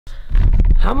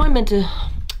How am I meant to...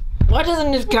 Why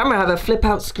doesn't this camera have a flip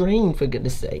out screen, for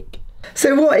goodness sake?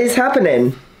 So what is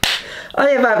happening? I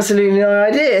have absolutely no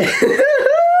idea.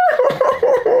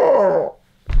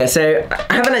 So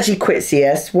I haven't actually quit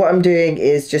CS. What I'm doing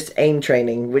is just aim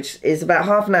training, which is about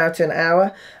half an hour to an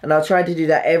hour, and I'll try to do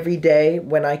that every day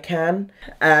when I can.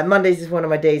 Mondays is one of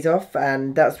my days off,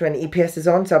 and that's when EPS is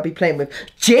on, so I'll be playing with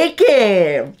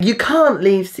Jacob. You can't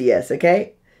leave CS,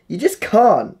 okay? You just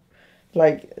can't.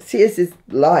 Like, CS is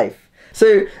life.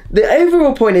 So the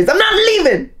overall point is, I'm not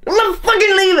leaving. I'm not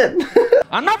fucking leaving.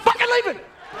 I'm not fucking leaving.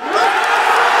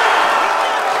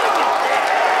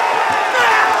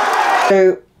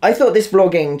 So I thought this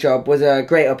vlogging job was a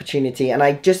great opportunity, and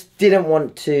I just didn't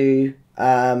want to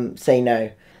say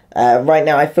no. Right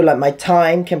now I feel like my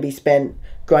time can be spent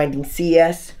grinding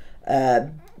CS,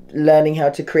 learning how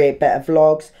to create better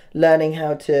vlogs, learning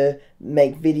how to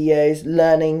make videos,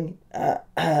 learning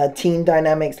team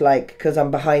dynamics, like, because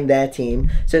I'm behind their team.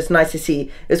 So it's nice to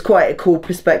see. It's quite a cool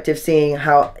perspective seeing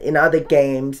how in other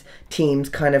games teams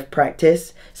kind of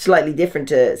practice. Slightly different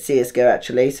to CSGO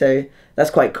actually, so that's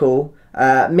quite cool.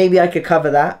 Maybe I could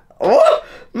cover that. Oh,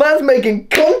 man's making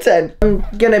content. I'm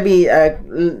gonna be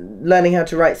learning how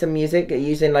to write some music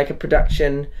using like a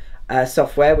production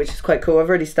software, which is quite cool. I've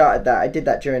already started that. I did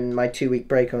that during my 2-week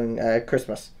break on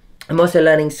Christmas. I'm also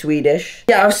learning Swedish.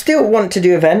 Yeah, I still want to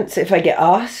do events if I get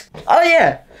asked. Oh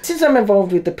yeah, since I'm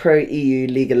involved with the Pro EU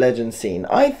League of Legends scene,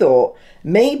 I thought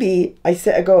maybe I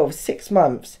set a goal of 6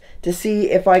 months to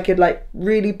see if I could like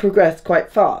really progress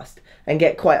quite fast and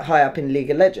get quite high up in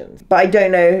League of Legends. But I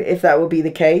don't know if that will be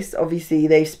the case. Obviously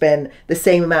they've spent the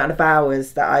same amount of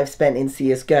hours that I've spent in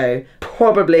CSGO.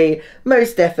 Probably,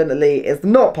 most definitely, is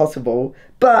not possible.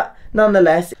 But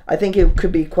nonetheless, I think it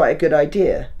could be quite a good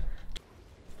idea.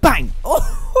 Bang!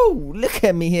 Oh, look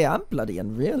at me here. I'm bloody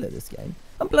unreal at this game.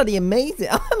 I'm bloody amazing.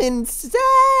 I'm insane!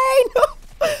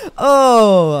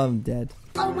 Oh, I'm dead.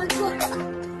 Oh my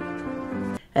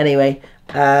god. Anyway,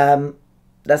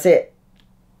 that's it.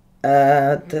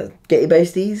 Get your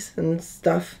boasties and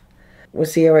stuff. We'll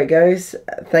see how it goes.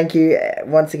 Thank you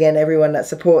once again everyone that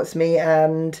supports me,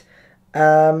 and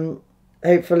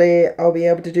hopefully I'll be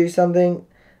able to do something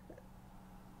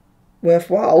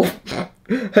worthwhile.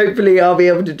 Hopefully I'll be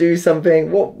able to do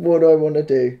something. What do I want to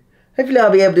do? Hopefully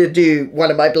I'll be able to do one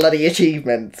of my bloody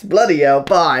achievements. Bloody hell,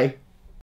 bye.